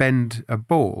 how to bend a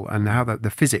ball and how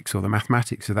the physics or the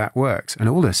mathematics of that works. And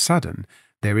all of a sudden,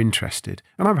 they're interested.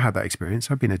 And I've had that experience.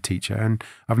 I've been a teacher, and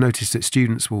I've noticed that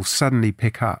students will suddenly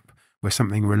pick up where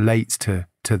something relates to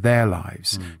their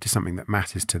lives, to something that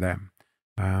matters to them.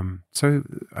 So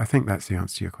I think that's the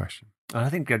answer to your question. And I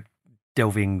think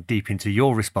delving deep into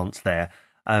your response there,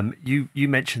 you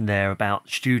mentioned there about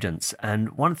students,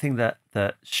 and one thing that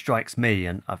strikes me,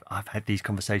 and I've had these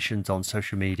conversations on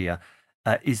social media,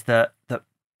 is that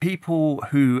people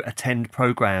who attend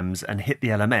programs and hit the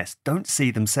LMS don't see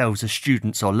themselves as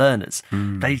students or learners.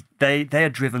 They are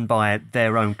driven by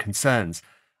their own concerns.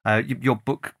 Your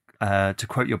book, to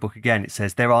quote your book again, it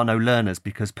says, there are no learners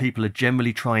because people are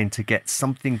generally trying to get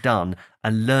something done,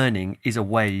 and learning is a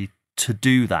way to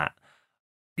do that.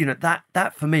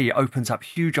 That for me opens up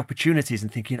huge opportunities,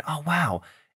 and thinking, oh, wow,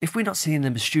 if we're not seeing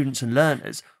them as students and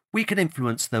learners, we can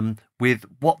influence them with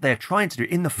what they're trying to do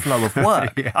in the flow of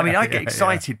work. I mean, I get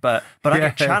excited, but I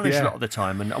get challenged a lot of the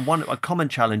time. And a common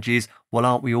challenge is, well,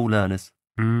 aren't we all learners?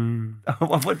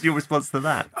 What's your response to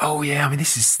that? Oh yeah, I mean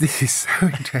this is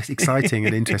so exciting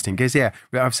and interesting because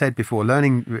I've said before,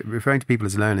 referring to people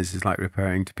as learners is like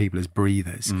referring to people as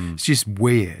breathers. It's just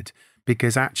weird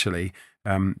because actually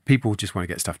people just want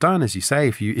to get stuff done, as you say.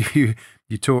 If you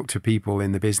talk to people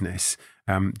in the business,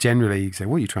 generally you say,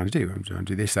 what are you trying to do? I'm trying to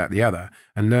do this, that, the other.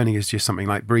 And learning is just something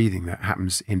like breathing that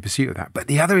happens in pursuit of that. But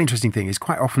the other interesting thing is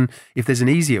quite often, if there's an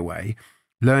easier way,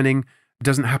 learning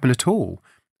doesn't happen at all.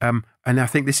 And I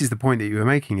think this is the point that you were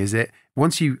making, is that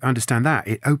once you understand that,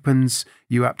 it opens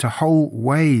you up to whole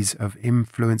ways of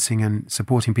influencing and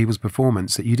supporting people's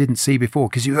performance that you didn't see before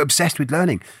because you were obsessed with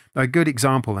learning. An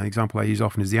example I use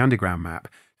often is the underground map.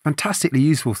 Fantastically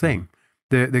useful thing.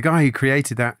 The guy who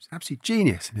created that is absolutely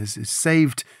genius and has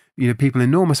saved people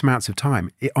enormous amounts of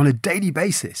time. On a daily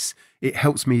basis, it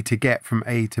helps me to get from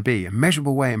A to B, a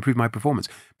measurable way, improve my performance.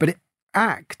 But it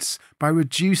acts by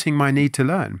reducing my need to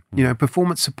learn.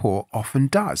 Performance support often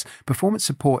does. Performance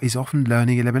support is often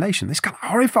learning elimination. This kind of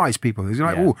horrifies people. It's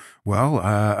like,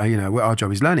 our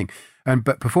job is learning.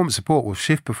 But performance support will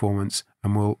shift performance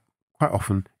and will quite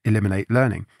often eliminate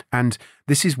learning. And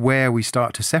this is where we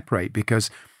start to separate because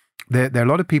there are a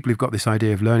lot of people who've got this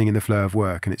idea of learning in the flow of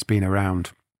work, and it's been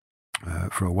around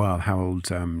for a while. Harold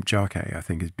Jarque, I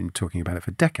think, has been talking about it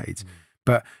for decades.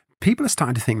 But people are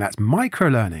starting to think that's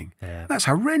micro-learning. Yeah. That's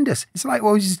horrendous. It's like,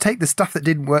 well, you just take the stuff that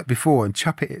didn't work before and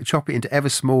chop it into ever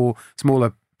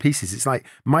smaller pieces. It's like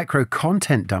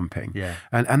micro-content dumping. Yeah.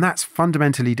 And that's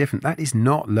fundamentally different. That is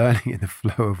not learning in the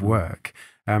flow of work.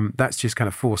 That's just kind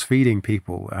of force-feeding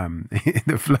people in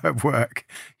the flow of work.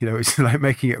 It's like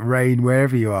making it rain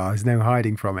wherever you are. There's no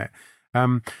hiding from it.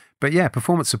 But yeah,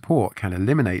 performance support can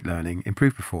eliminate learning,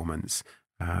 improve performance,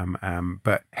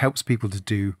 but helps people to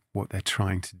do what they're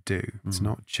trying to do. It's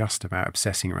not just about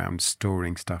obsessing around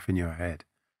storing stuff in your head.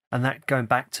 And that going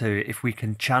back to, if we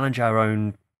can challenge our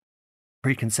own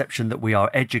preconception that we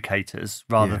are educators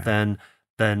rather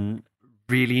than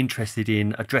really interested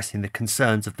in addressing the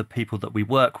concerns of the people that we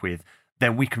work with,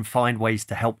 then we can find ways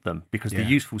to help them because the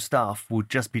useful stuff will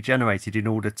just be generated in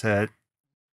order to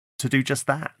do just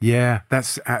that. Yeah,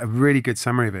 that's a really good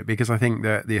summary of it, because I think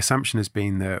that the assumption has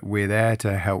been that we're there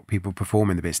to help people perform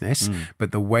in the business,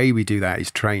 but the way we do that is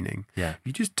training. Yeah.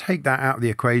 You just take that out of the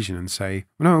equation and say,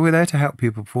 well, no, we're there to help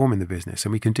people perform in the business,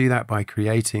 and we can do that by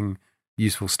creating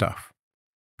useful stuff.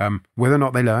 Whether or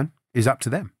not they learn is up to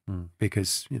them,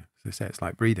 because, as I say, it's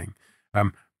like breathing.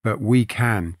 But we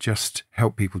can just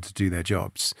help people to do their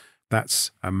jobs.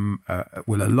 That's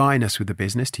will align us with the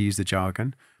business, to use the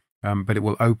jargon. But it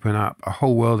will open up a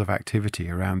whole world of activity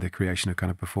around the creation of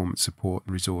kind of performance support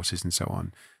and resources and so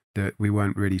on that we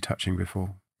weren't really touching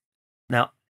before.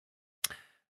 Now,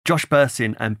 Josh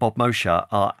Bursin and Bob Mosher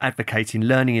are advocating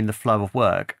learning in the flow of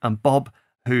work. And Bob,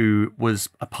 who was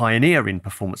a pioneer in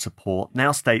performance support,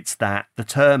 now states that the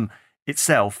term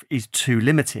itself is too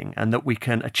limiting and that we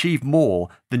can achieve more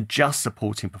than just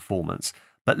supporting performance,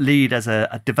 but lead as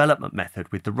a development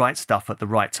method with the right stuff at the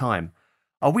right time.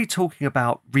 Are we talking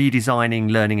about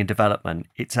redesigning learning and development,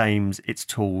 its aims, its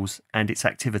tools, and its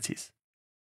activities?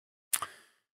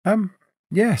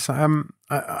 Yes,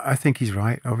 I think he's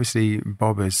right. Obviously,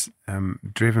 Bob has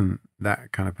driven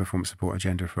that kind of performance support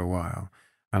agenda for a while.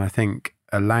 And I think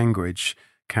a language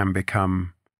can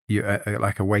become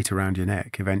like a weight around your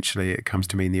neck. Eventually, it comes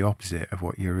to mean the opposite of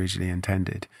what you originally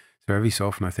intended. So every so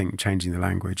often, I think changing the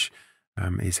language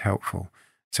is helpful.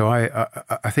 So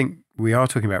I think we are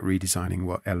talking about redesigning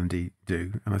what L&D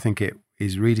do. And I think it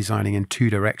is redesigning in two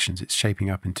directions. It's shaping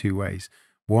up in two ways.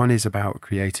 One is about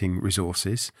creating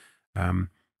resources,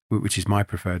 which is my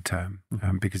preferred term,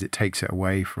 because it takes it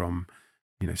away from,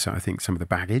 so I think some of the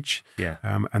baggage. Yeah.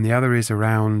 And the other is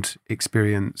around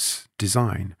experience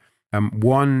design.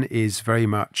 One is very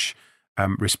much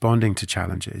responding to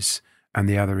challenges, and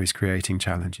the other is creating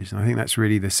challenges. And I think that's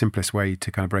really the simplest way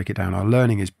to kind of break it down. Our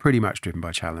learning is pretty much driven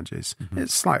by challenges.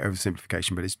 It's a slight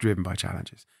oversimplification, but it's driven by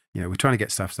challenges. We're trying to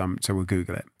get stuff done, so we'll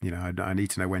Google it. I need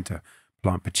to know when to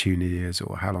plant petunias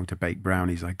or how long to bake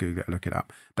brownies. I Google it, look it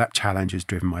up. That challenge has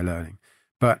driven my learning.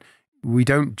 But we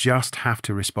don't just have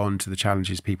to respond to the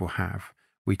challenges people have.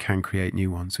 We can create new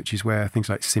ones, which is where things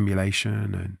like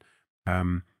simulation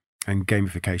and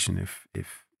gamification,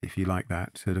 if you like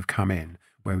that, sort of come in,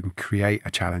 where we can create a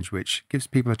challenge which gives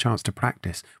people a chance to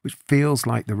practice, which feels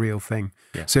like the real thing.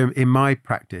 Yeah. So in my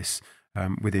practice,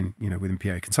 within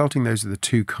PA consulting, those are the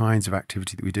two kinds of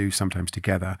activity that we do, sometimes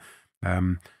together,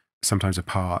 sometimes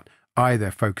apart.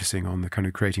 either focusing on the kind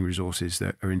of creating resources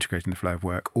that are integrating the flow of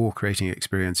work or creating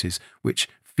experiences which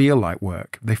feel like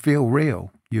work. They feel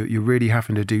real. You're really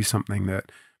having to do something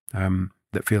that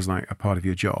that feels like a part of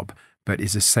your job, but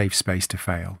is a safe space to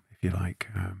fail, if you like.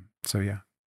 So, yeah.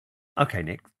 Okay,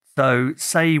 Nick. So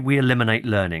say we eliminate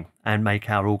learning and make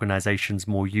our organizations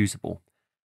more usable.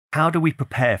 How do we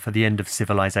prepare for the end of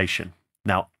civilization?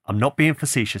 Now, I'm not being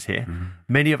facetious here.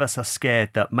 Many of us are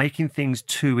scared that making things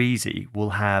too easy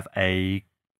will have a,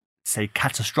 say,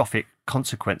 catastrophic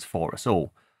consequence for us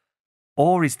all.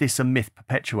 Or is this a myth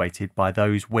perpetuated by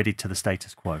those wedded to the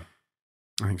status quo?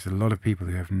 I think there's a lot of people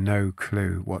who have no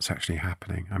clue what's actually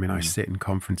happening. I mean, I sit in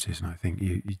conferences and I think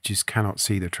you just cannot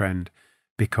see the trend,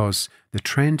 because the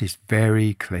trend is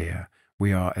very clear.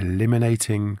 We are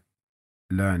eliminating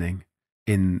learning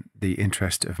in the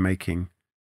interest of making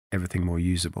everything more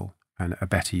usable and a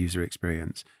better user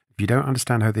experience. If you don't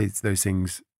understand how those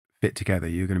things fit together,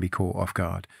 you're going to be caught off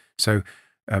guard. So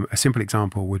a simple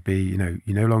example would be, you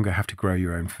no longer have to grow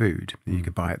your own food. You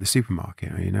can buy it at the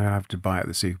supermarket. You don't have to buy it at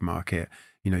the supermarket.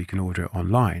 You can order it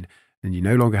online. And you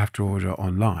no longer have to order it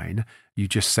online. You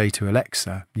just say to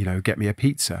Alexa, get me a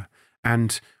pizza.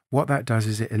 And what that does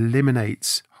is it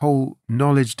eliminates whole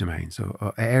knowledge domains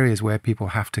or areas where people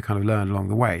have to kind of learn along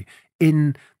the way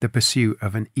in the pursuit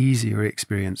of an easier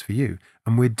experience for you.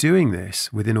 And we're doing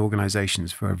this within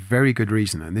organizations for a very good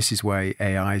reason. And this is where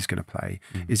AI is going to play,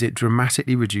 is it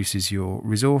dramatically reduces your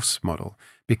resource model.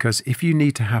 Because if you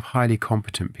need to have highly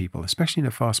competent people, especially in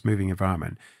a fast moving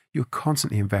environment, you're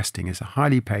constantly investing as a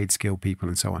highly paid, skilled people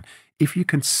and so on. If you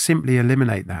can simply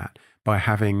eliminate that by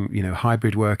having,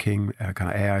 hybrid working,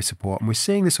 kind of AI support. And we're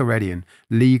seeing this already in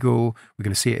legal. We're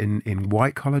going to see it in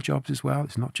white collar jobs as well.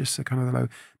 It's not just the kind of the low.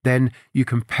 Then you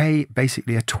can pay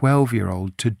basically a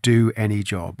 12-year-old to do any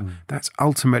job. That's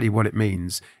ultimately what it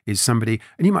means, is somebody,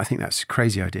 and you might think that's a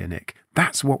crazy idea, Nick.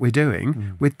 That's what we're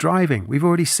doing with driving. We've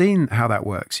already seen how that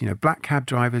works. Black cab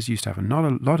drivers used to have a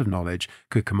lot of knowledge,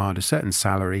 could command a certain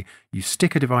salary. You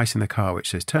stick a device in the car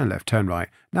which says turn left, turn right.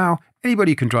 Now,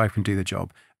 anybody who can drive can do the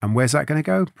job. And where's that going to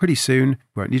go? Pretty soon,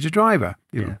 won't need a driver.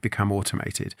 It'll become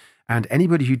automated. And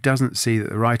anybody who doesn't see that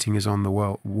the writing is on the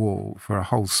wall for a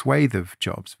whole swathe of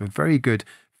jobs, for very good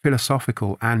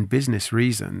philosophical and business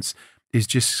reasons, is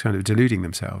just kind of deluding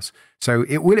themselves. So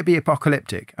will it be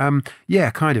apocalyptic?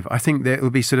 Yeah, kind of. I think there will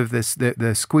be sort of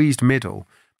the squeezed middle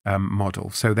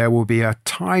model. So there will be a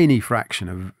tiny fraction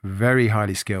of very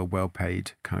highly skilled,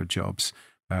 well-paid kind of jobs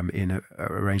in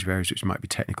a range of areas which might be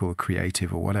technical or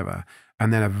creative or whatever.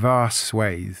 And then a vast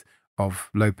swathe of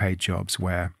low-paid jobs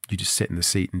where you just sit in the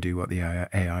seat and do what the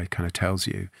AI kind of tells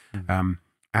you.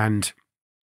 And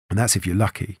that's if you're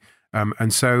lucky.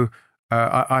 And so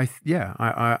I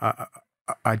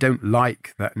don't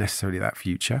like that necessarily that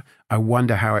future. I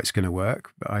wonder how it's going to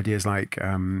work. But ideas like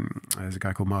there's a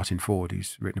guy called Martin Ford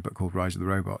who's written a book called Rise of the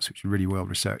Robots, which is really well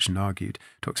researched and argued.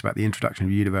 Talks about the introduction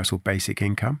of universal basic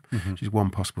income, which is one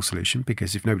possible solution,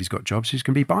 because if nobody's got jobs, who's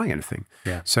going to be buying anything?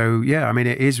 Yeah. So I mean,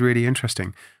 it is really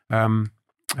interesting.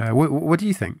 What do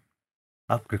you think?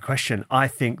 Oh, good question. I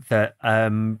think that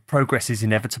progress is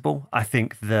inevitable. I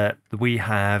think that we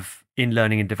have in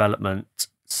learning and development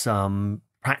some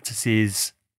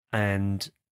practices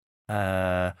and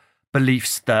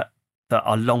beliefs that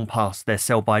are long past their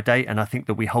sell-by date. And I think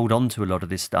that we hold on to a lot of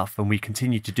this stuff and we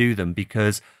continue to do them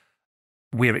because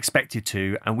we're expected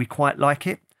to and we quite like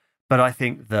it. But I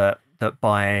think that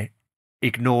by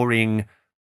ignoring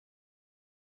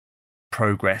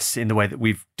progress in the way that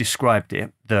we've described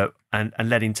it, and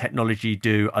letting technology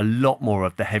do a lot more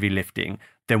of the heavy lifting,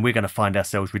 then we're going to find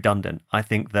ourselves redundant. I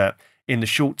think that in the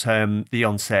short term, the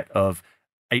onset of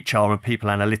HR and people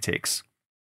analytics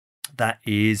that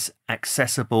is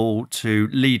accessible to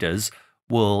leaders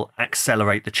will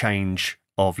accelerate the change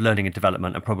of learning and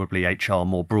development and probably HR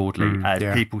more broadly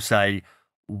people say,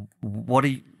 what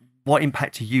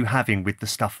impact are you having with the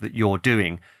stuff that you're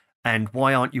doing? And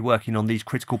why aren't you working on these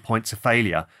critical points of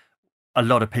failure? A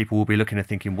lot of people will be looking and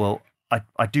thinking, well,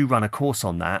 I do run a course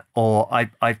on that, or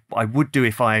I would do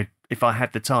if I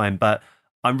had the time, but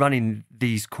I'm running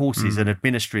these courses and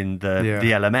administering the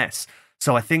LMS.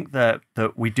 So I think that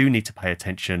we do need to pay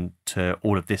attention to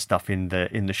all of this stuff in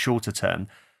the shorter term.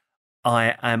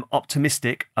 I am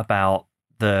optimistic about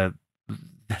the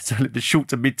short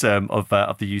to midterm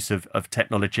of the use of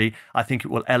technology. I think it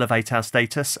will elevate our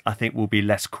status. I think we'll be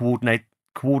less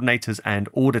coordinators and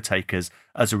order takers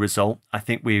as a result. I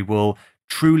think we will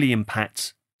truly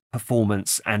impact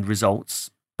performance and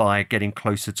results by getting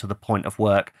closer to the point of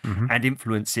work and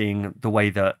influencing the way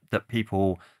that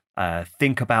people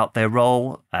think about their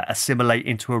role, assimilate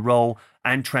into a role,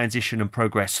 and transition and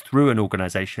progress through an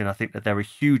organization, I think that there are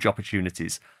huge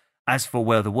opportunities. As for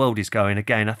where the world is going,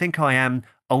 again, I think I am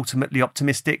ultimately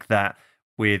optimistic that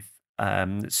with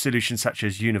solutions such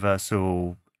as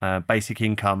universal basic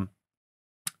income,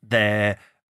 there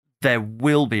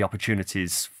will be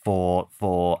opportunities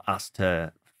for us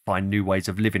to find new ways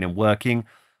of living and working,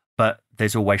 but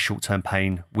there's always short-term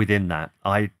pain within that.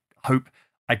 I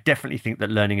definitely think that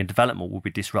learning and development will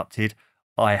be disrupted.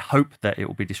 I hope that it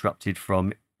will be disrupted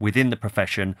from within the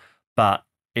profession, but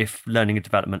if learning and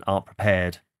development aren't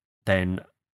prepared, then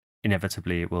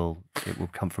inevitably it will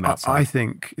come from outside. I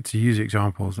think, to use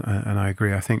examples, and I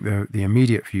agree, I think the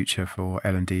immediate future for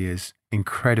L&D is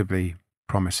incredibly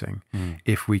promising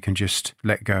if we can just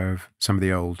let go of some of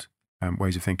the old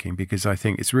ways of thinking, because I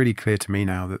think it's really clear to me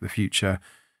now that the future,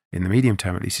 in the medium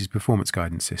term at least, is performance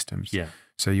guidance systems. Yeah.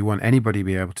 So you want anybody to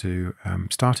be able to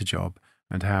start a job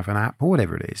and have an app or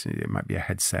whatever it is. It might be a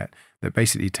headset that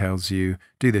basically tells you,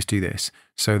 do this,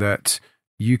 so that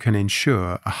you can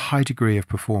ensure a high degree of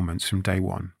performance from day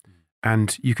one.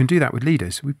 And you can do that with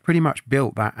leaders. We pretty much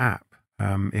built that app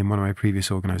in one of my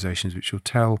previous organizations, which will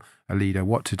tell a leader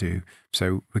what to do.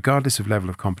 So regardless of level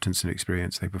of competence and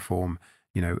experience, they perform,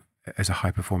 as a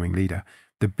high-performing leader.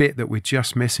 The bit that we're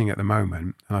just missing at the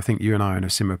moment, and I think you and I are in a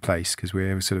similar place because we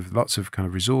have sort of lots of kind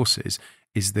of resources,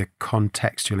 is the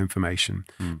contextual information,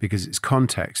 because it's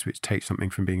context which takes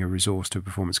something from being a resource to a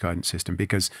performance guidance system.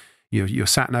 Because your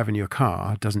sat-nav in your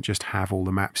car doesn't just have all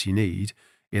the maps you need,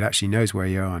 it actually knows where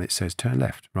you are and it says turn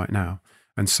left right now.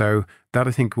 And so that,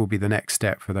 I think, will be the next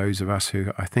step for those of us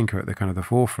who I think are at the kind of the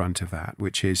forefront of that,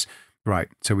 which is, right,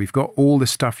 so we've got all the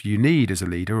stuff you need as a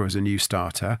leader or as a new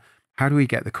starter. How do we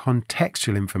get the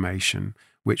contextual information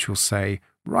which will say,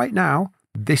 right now,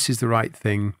 this is the right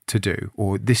thing to do,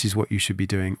 or this is what you should be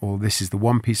doing, or this is the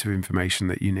one piece of information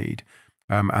that you need.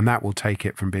 And that will take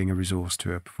it from being a resource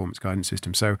to a performance guidance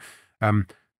system. So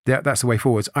that's the way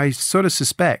forwards. I sort of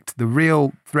suspect the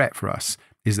real threat for us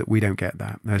is that we don't get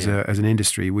that. As an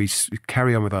industry, we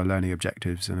carry on with our learning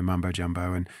objectives and the mumbo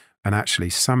jumbo, and actually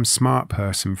some smart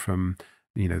person from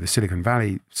the Silicon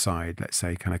Valley side, let's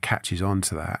say, kind of catches on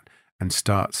to that and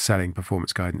starts selling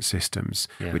performance guidance systems,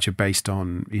 which are based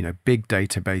on big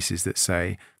databases that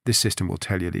say this system will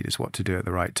tell your leaders what to do at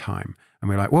the right time. And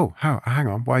we're like, whoa, hang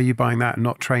on, why are you buying that and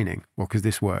not training? Well, because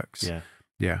this works.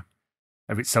 Yeah.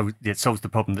 It solves the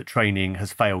problem that training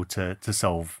has failed to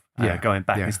solve. Going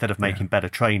back, instead of making better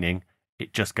training,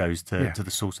 it just goes to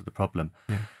the source of the problem.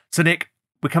 So, Nick,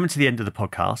 we're coming to the end of the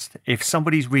podcast. If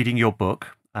somebody's reading your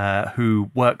book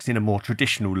who works in a more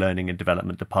traditional learning and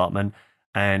development department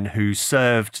and who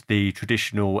served the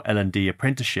traditional L&D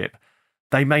apprenticeship,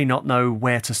 they may not know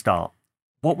where to start.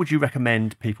 What would you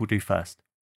recommend people do first?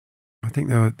 I think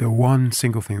the one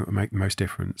single thing that would make the most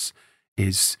difference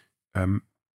is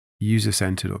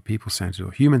user-centered or people-centered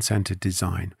or human-centered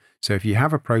design. So if you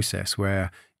have a process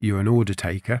where you're an order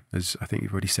taker, as I think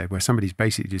you've already said, where somebody's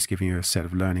basically just giving you a set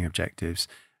of learning objectives,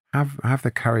 have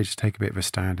the courage to take a bit of a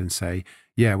stand and say,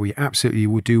 yeah, we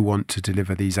absolutely do want to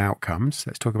deliver these outcomes.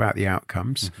 Let's talk about the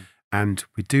outcomes. And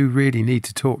we do really need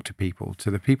to talk to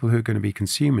the people who are going to be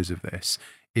consumers of this,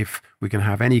 if we can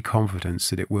have any confidence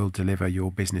that it will deliver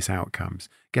your business outcomes.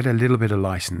 Get a little bit of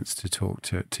license to talk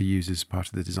to users as part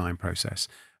of the design process.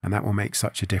 And that will make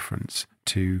such a difference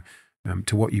to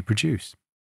what you produce.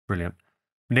 Brilliant.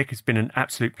 Nick, it's been an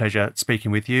absolute pleasure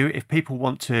speaking with you. If people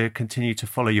want to continue to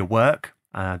follow your work,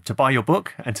 to buy your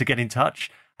book and to get in touch,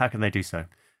 how can they do so?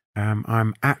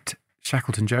 I'm at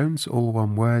Shackleton-Jones, all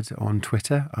one word, on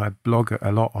Twitter. I blog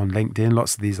a lot on LinkedIn.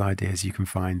 Lots of these ideas you can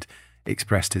find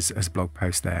expressed as blog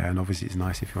posts there. And obviously it's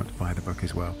nice if you want to buy the book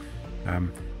as well.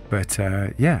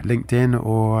 LinkedIn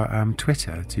or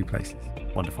Twitter, two places.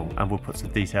 Wonderful. And we'll put some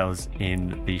details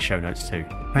in the show notes too.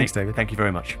 Thanks, Nick, David. Thank you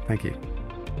very much. Thank you.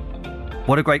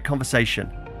 What a great conversation.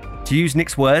 To use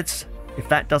Nick's words, if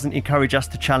that doesn't encourage us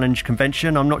to challenge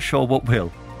convention, I'm not sure what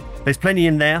will. There's plenty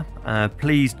in there.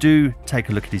 Please do take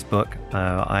a look at his book.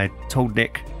 I told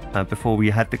Nick before we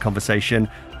had the conversation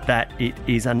that it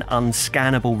is an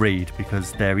unscannable read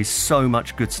because there is so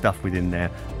much good stuff within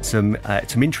there. Some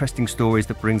interesting stories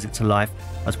that brings it to life,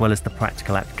 as well as the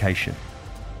practical application.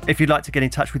 If you'd like to get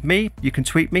in touch with me, you can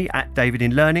tweet me at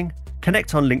DavidInLearning,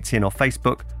 connect on LinkedIn or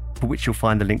Facebook, for which you'll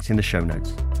find the links in the show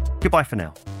notes. Goodbye for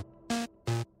now.